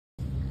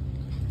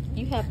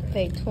You have to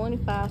pay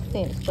 25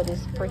 cents for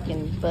this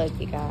freaking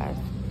buggy, guys.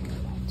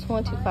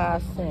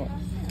 25 cents.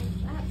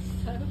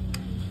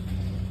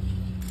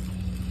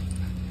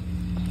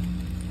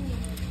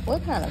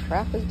 What kind of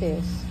crap is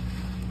this?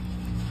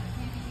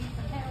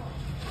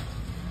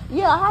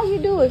 Yeah, how you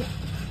do it?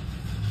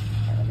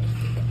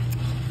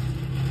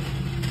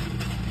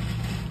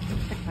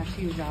 Take my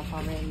shoes off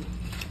already.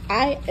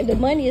 The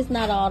money is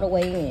not all the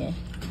way in.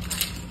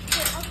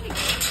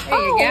 There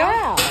you go.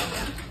 Wow.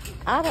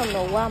 I don't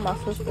know why my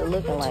sister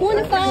looking like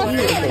 25 that. She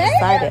is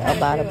excited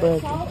about a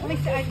buggy. Let me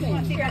see. I just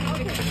want to see if I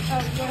can get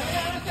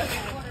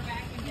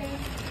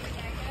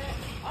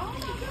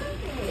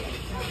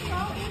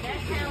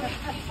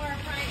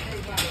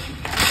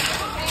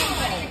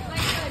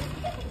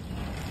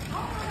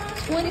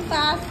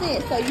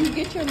 $0.25, so you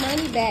get your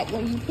money back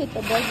when you put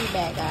the buggy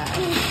back out.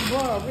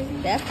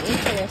 That's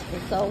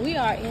interesting. So we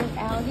are in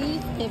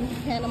Aldi in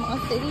Panama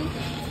City,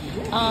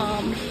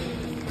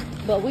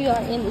 but we are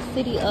in the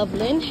city of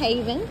Lynn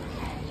Haven.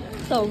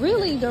 So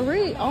really, the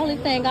only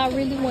thing I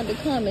really want to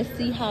come and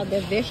see how the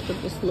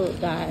vegetables look,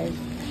 guys.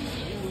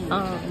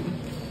 I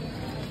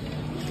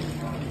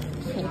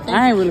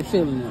ain't really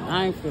feeling it.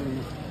 I ain't feeling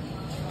it.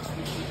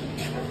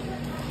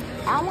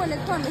 I want to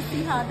come and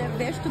see how the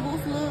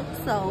vegetables look,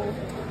 so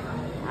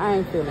I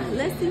ain't feeling it.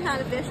 let's see how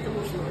the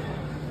vegetables look.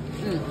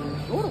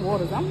 What the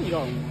waters? I'm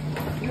going.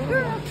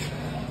 Girl,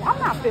 I'm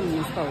not feeling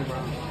this though, bro.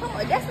 Come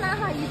on, that's not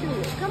how you do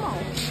it. Come on,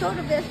 show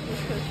the vegetables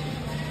first.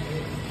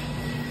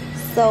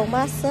 So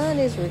my son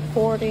is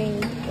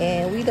recording,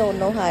 and we don't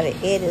know how to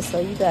edit, so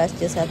you guys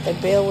just have to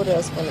bear with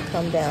us when it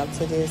comes down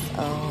to this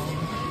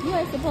You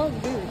ain't supposed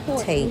to be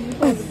recording. tape. You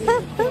supposed to be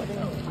recording.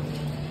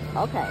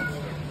 Okay.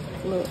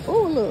 Look.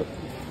 Oh, look.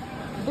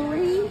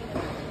 Three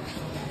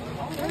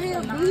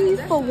of these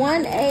for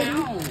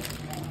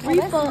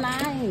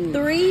 $1.80.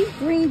 Three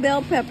green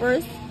bell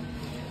peppers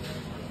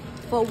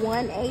for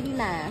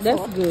 $1.89. That's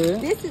so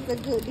good. This is a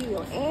good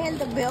deal. And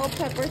the bell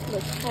peppers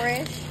look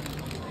fresh.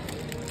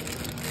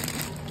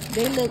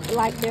 They look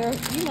like they're,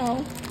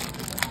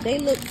 they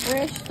look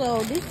fresh.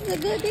 So this is a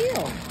good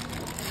deal.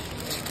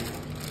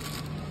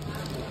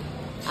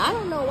 I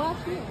don't know why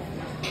she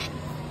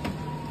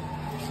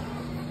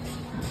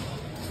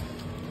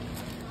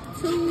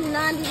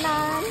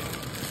 $2.99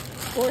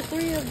 for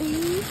 3 of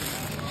these.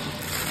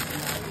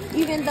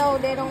 Even though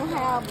they don't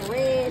have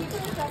red,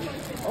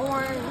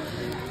 orange,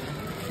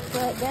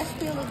 but that's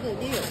still a good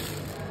deal,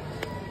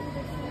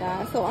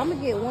 guys. So I'm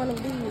gonna get one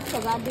of these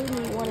because I do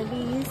need one of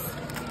these.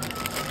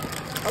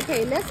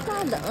 Okay, let's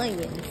find the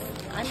onions.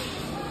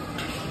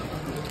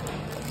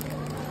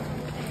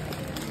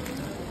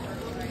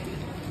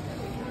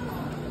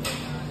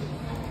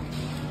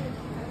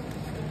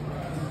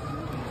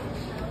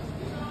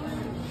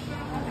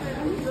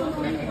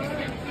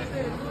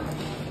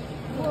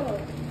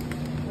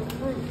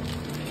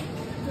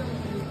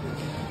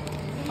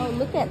 Oh,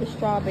 look at the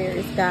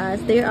strawberries, guys.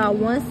 They are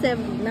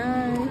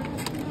 $1.79.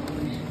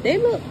 They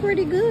look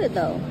pretty good,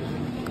 though.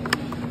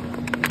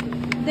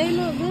 They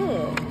look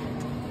good.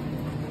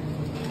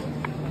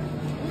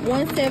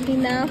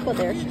 $1.79 for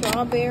their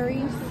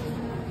strawberries.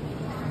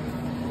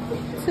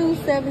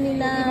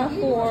 $2.79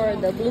 for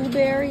the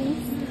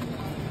blueberries.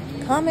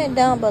 Comment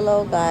down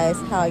below, guys,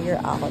 how your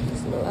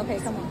olives look. Okay,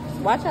 come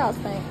on. Watch out,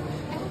 Stank.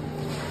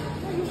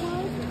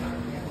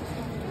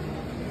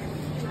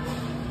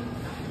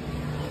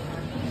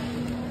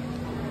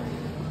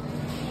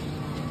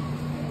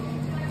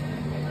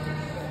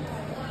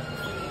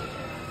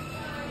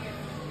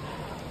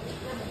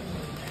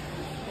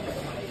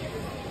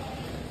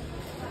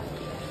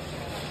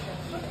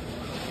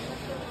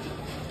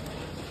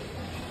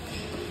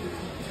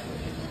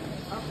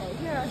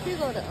 Here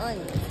go the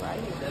onions right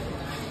here.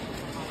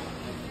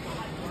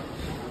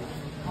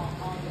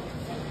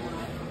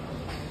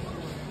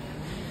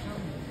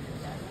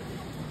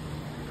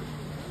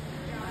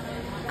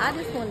 I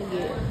just want to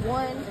get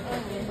one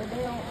onion, but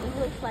they don't. It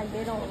looks like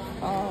they don't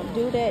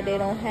do that. They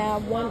don't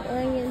have one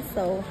onion,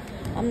 so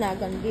I'm not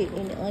gonna get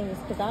any onions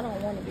because I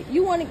don't want to get.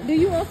 You want to? Do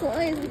you want some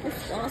onions? We can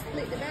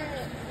split the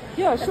bag.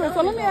 Yeah, sure.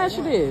 So let me ask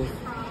you this: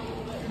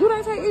 do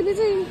they take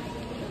EBT?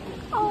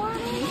 Oh, I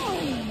don't know.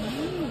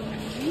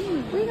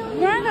 We don't.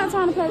 Yeah, I ain't got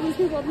time to pay these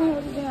people up here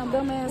with this damn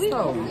dumbass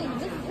stuff.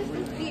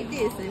 Let's get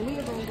this, and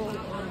we're gonna go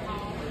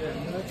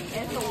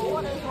and some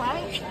waters,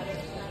 right?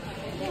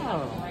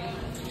 Yeah.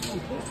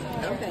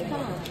 Okay,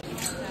 come on.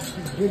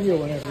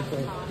 Video and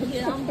everything.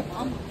 Yeah, I'm this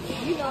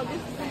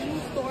is a new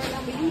store, and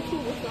I'm a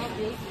YouTuber, so I'm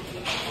just.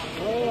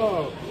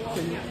 Oh,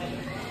 so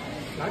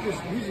I just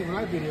usually when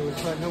I video is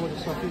so I know when the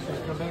stuff is going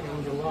to come back and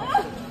I'm going to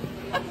watch.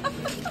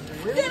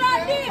 Good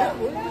idea.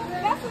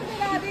 That's a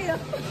good idea.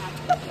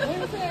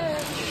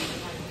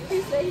 He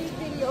said his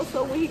video,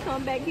 so when he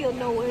come back, he'll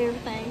know where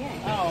everything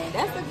is. Oh,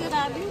 that's a good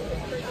idea.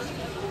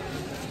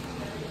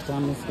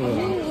 Time to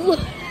school.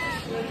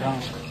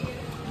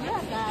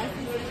 Yeah, guys,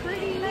 she's a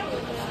pretty lady.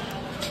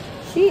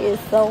 She is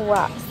so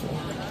roxy.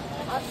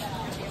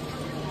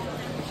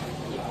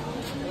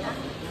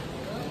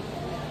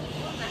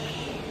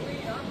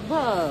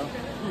 Bruh.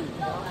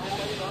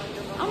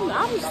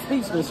 I'm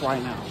speechless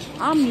right now.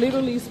 I'm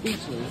literally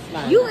speechless.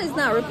 Like, You is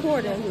not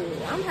recording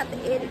good. I'm gonna have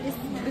to edit this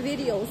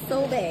video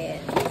so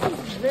bad. this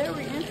is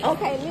very interesting.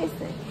 Okay,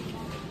 listen.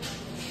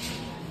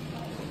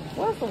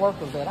 Where's the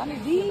workers at? I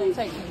need these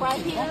Right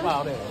here.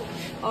 about that.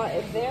 Are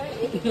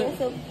very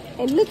expensive.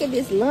 And look at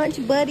this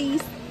Lunch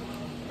Buddies,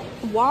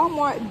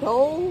 Walmart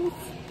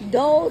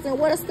Doles, and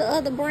what is the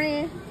other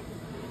brand?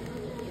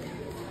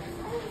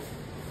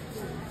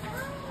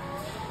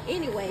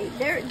 Anyway,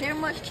 they're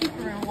much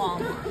cheaper in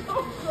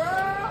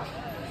Walmart.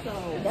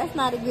 So that's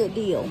not a good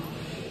deal.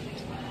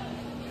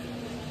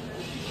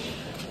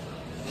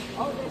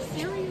 Oh, there's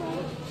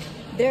cereal.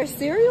 Their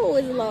cereal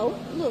is low.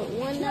 Look,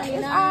 $1.99.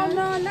 It's all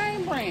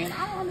non-name brand.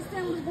 I don't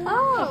understand what's going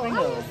Oh, on.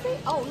 I didn't see.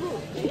 Oh,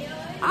 look.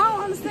 I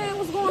don't understand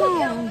what's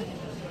going on.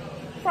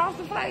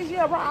 Frosted Flakes,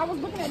 yeah, bro. I was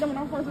looking at them when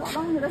I first walked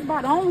on here. That's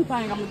about the only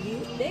thing I'm gonna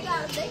get. They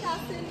got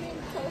cinnamon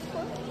toast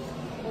crunch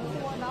for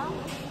 $4.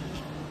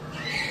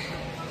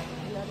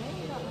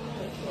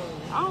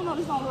 I don't know.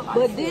 This don't look like.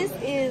 But cereal. this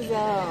is I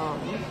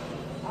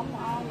don't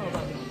know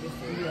about them.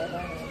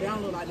 They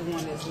don't look like the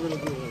one that's really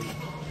good.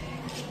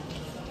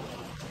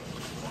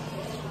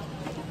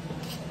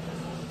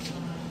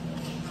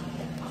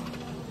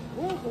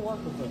 Where's the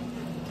workers at?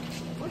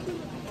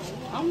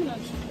 I'm gonna.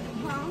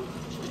 Huh?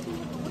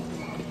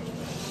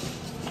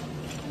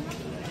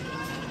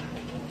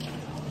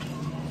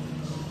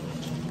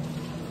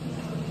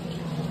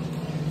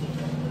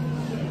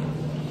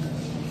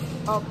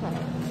 okay.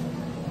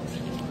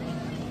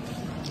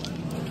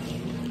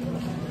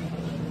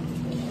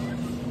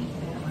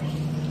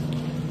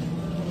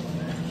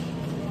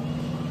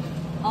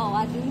 Oh,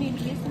 I do need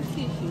to get some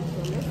tissue.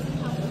 So let's see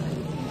how much it is.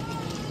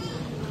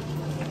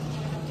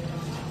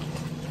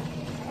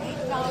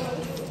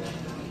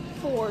 $8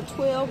 for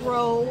 12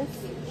 rolls. $6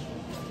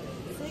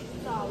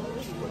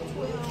 for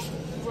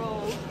 12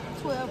 rolls.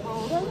 12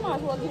 rolls. Well, you might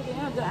as well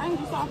get the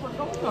angel sauce for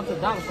go to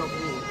dollar store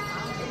for this.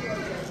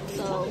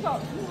 So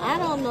I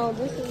don't know.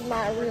 This is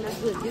not really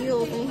good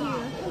deals in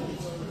here.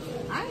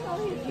 I ain't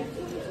gonna hit you $2.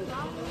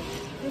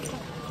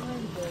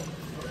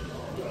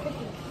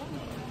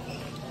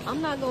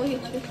 I'm not gonna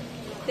hit you.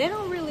 They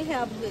don't really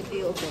have good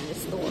deals in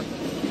this store.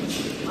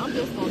 I'm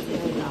just gonna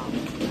tell y'all.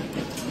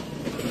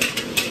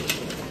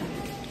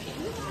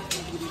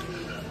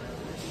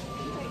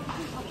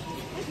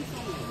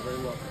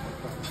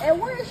 And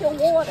where's your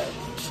water?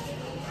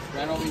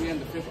 Right over here in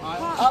the 5th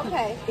aisle.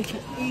 Okay.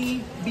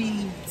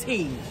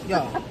 EBT.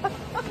 Yeah.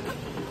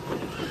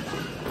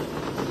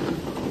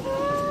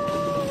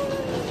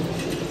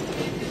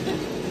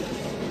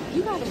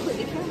 You gotta put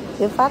the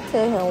camera. If I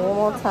tell him one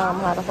more time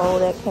how to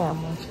hold that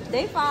camera.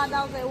 They $5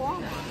 at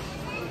Walmart.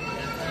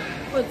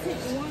 For 1, 2,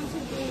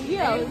 3.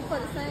 Yeah, Yeah. for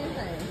the same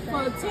thing.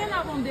 For 10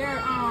 of them, they're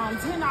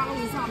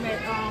 $10 or something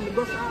at the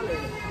grocery outlet.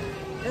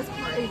 That's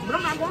crazy. But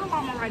I'm not going to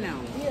Walmart right now.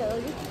 Yeah,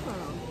 get some.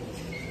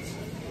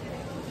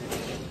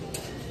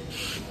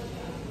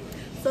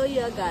 So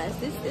yeah, guys,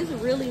 this is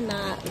really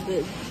not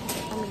good.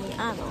 I mean,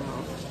 I don't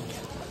know.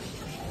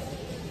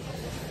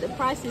 The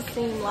prices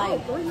seem like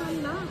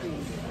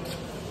 $3.99.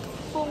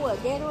 for what?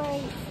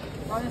 Gatorade?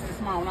 Oh, that's the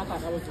small one. I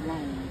thought that was the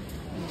long one.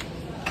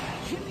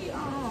 Give me,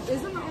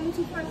 is it the only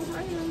 2 flavors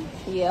right here?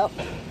 Yep.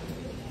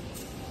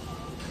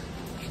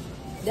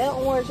 That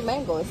orange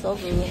mango is so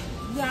good.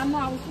 Yeah, I know.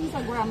 I was supposed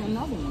to grab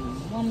another one.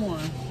 One more.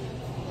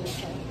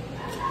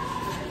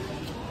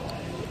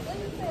 What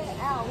you said,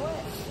 Al?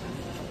 What?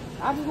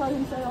 I just let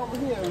him say over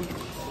here.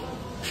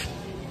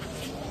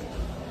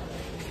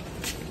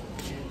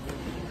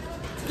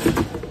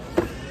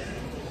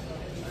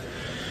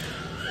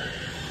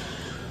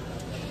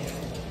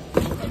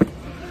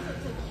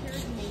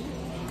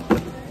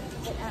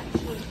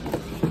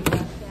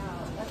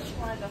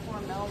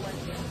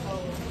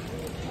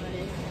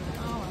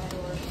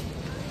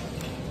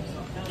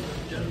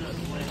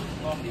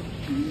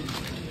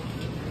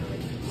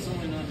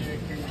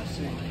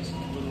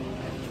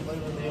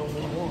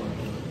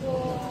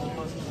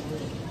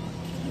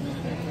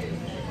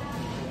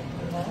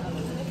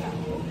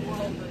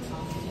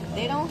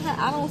 They don't have.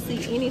 I don't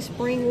see any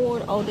spring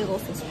water. Oh, there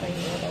goes some spring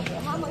water over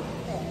there. How much is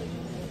that?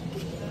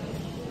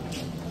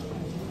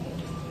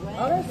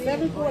 Oh, that's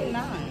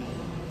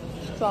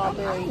 $7.49.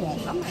 Strawberry. I'm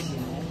not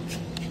getting that.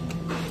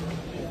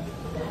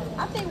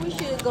 I think we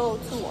should go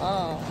to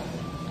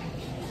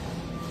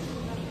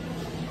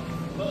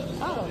I don't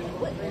know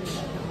what.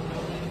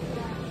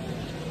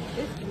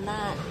 It's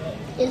not.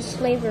 It's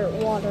flavored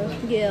water.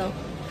 Yeah.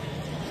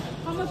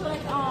 How much are they,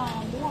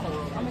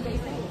 water? I mean, they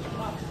say.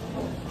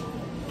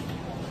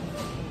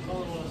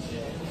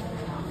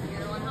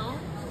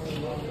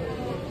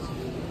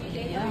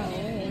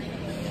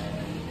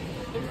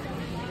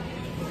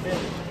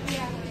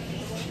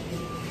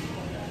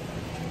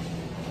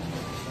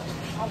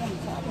 I want to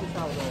try those.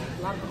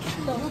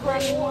 So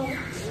spring water.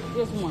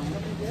 Just one.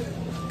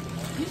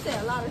 You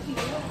said a lot of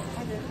people.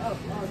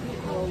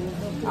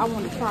 I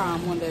want to try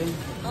them one day.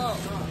 Oh.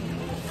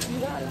 You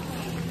got it.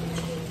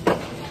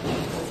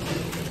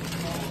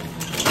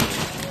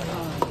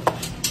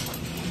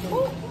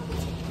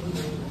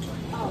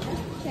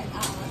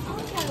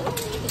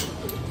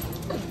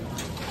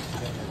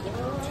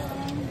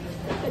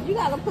 You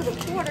gotta put a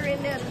quarter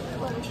in there.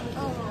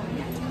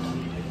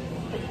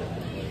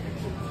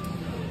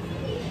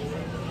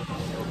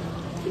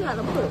 You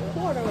gotta put a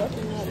quarter up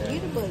in there to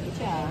get a budget,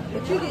 child.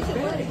 But you get your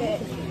money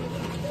back.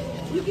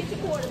 You get your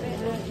quarter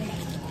back.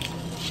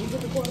 You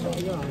get the quarter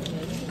back, y'all.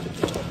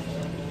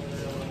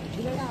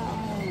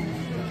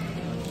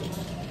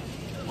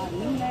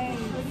 New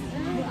names.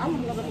 I'm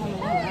gonna go on the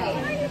Hey,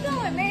 how you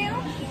doing, ma'am?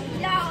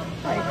 Y'all.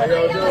 All right,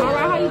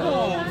 how you doing?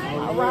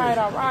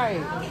 All right.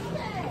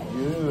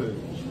 Good.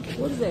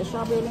 What is that?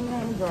 Strawberry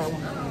lemonade? Dry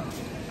one.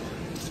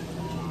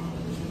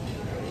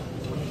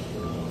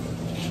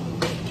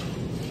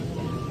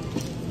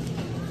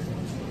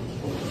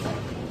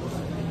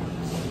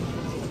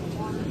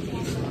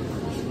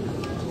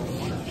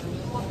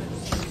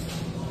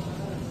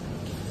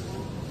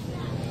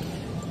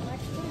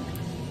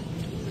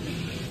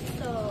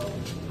 So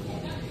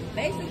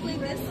basically,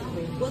 this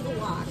was a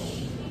wash.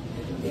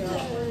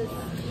 Because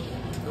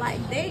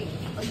like they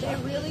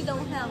really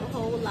don't have a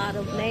whole lot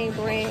of name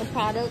brand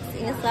products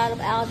inside of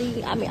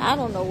Aldi. I mean, I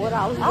don't know what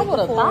I was looking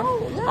would've for.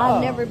 thought, yeah.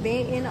 I've never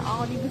been in an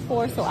Aldi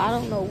before, so I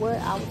don't know what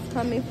I was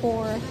coming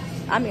for.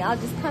 I mean, I was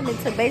just coming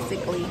to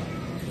basically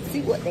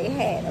see what they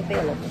had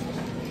available.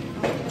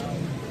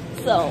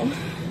 So,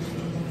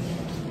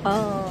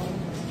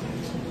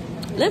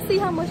 let's see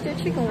how much their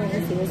chicken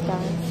wings is,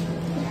 guys.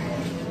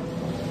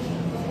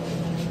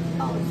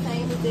 Oh,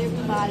 same as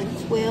everybody,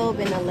 $12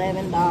 and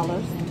 $11.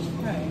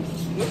 Okay.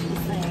 It's the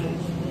same.